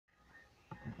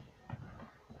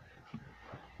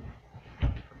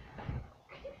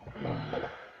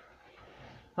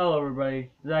Hello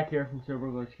everybody, Zach here from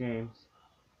Silverglitch Games.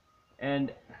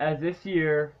 And as this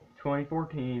year,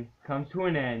 2014, comes to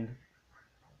an end,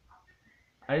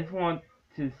 I just want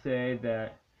to say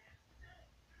that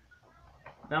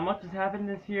not much has happened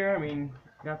this year. I mean,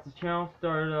 got this channel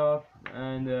started off,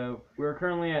 and we're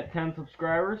currently at 10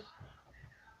 subscribers.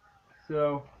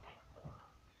 So,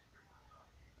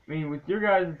 I mean, with your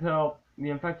guys' help, the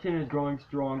infection is growing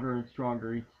stronger and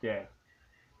stronger each day.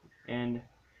 And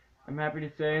I'm happy to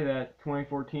say that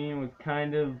 2014 was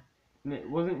it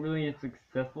wasn't really a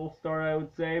successful start, I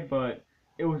would say, but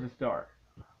it was a start.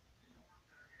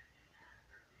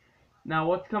 Now,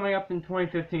 what's coming up in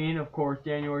 2015, of course,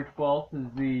 January 12th is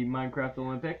the Minecraft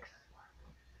Olympics.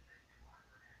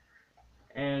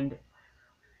 And,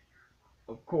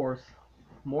 of course,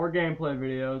 more gameplay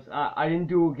videos. I didn't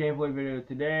do a gameplay video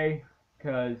today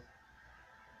because,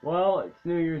 well, it's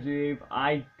New Year's Eve.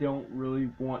 I don't really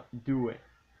want to do it.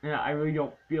 And I really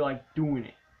don't feel like doing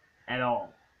it at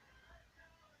all.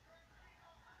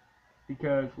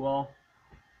 Because, well,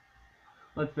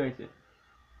 let's face it.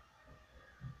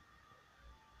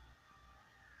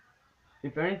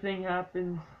 If anything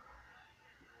happens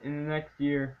in the next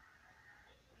year,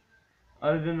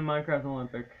 other than the Minecraft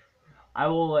Olympics, I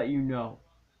will let you know.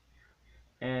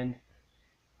 And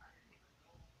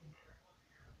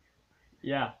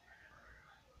yeah,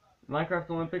 Minecraft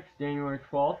Olympics, January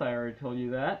 12th, I already told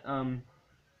you that.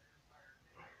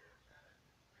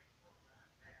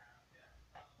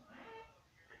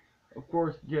 Of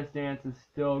course, Just Dance is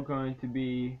still going to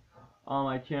be on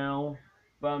my channel,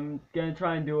 but I'm going to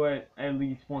try and do it at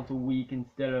least once a week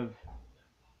instead of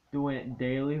doing it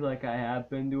daily like I have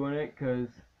been doing it, because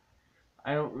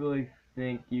I don't really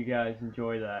think you guys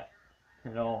enjoy that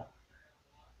at all.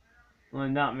 Well,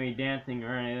 not me dancing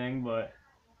or anything, but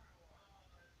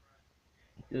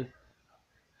just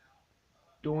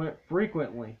doing it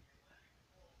frequently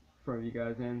for you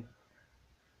guys. And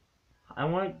I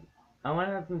want to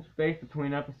have some space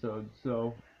between episodes,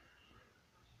 so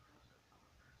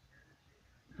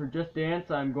for Just Dance,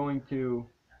 I'm going to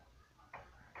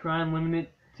try and limit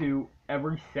it to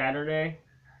every Saturday,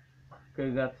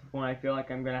 because that's when I feel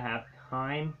like I'm going to have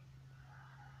time.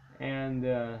 And,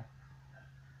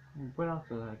 what else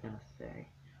was I going to say?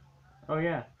 Oh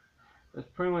yeah, that's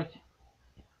pretty much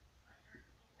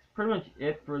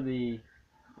it for the,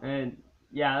 and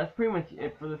yeah, that's pretty much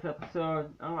it for this episode.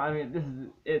 I mean, this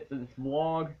is it for this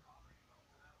vlog.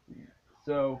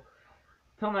 So,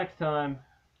 till next time,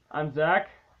 I'm Zach.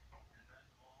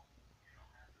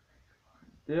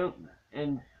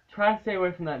 And try to stay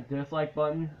away from that dislike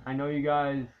button. I know you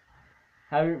guys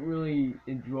haven't really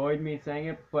enjoyed me saying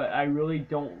it, but I really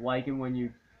don't like it when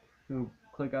you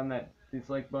click on that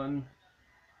dislike button.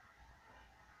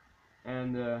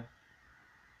 And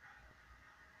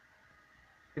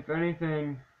if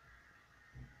anything,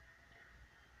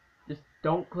 just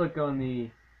don't click on the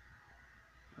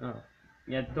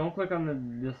don't click on the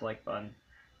dislike button.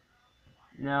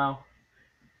 Now,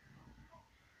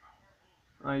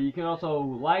 you can also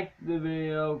like the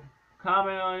video,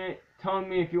 comment on it, tell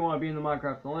me if you want to be in the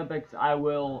Minecraft Olympics. I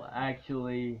will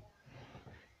actually.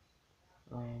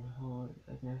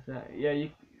 Yeah,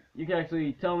 you can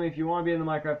actually tell me if you want to be in the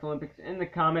Minecraft Olympics in the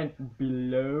comments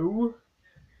below.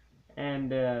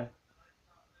 And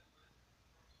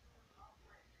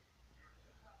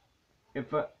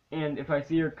if I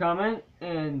see your comment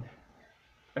and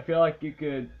I feel like you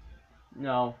could,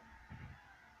 no,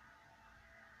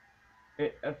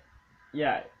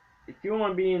 yeah, if you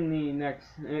want to be in the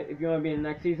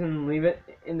next season, leave it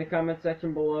in the comment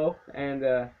section below. And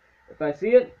if I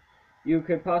see it, you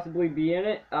could possibly be in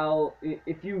it.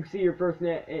 If you see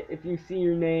if you see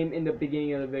your name in the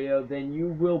beginning of the video, then you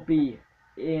will be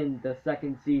in the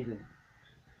second season.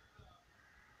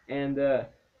 And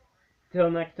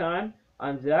till next time,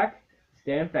 I'm Zach.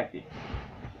 Stay infected.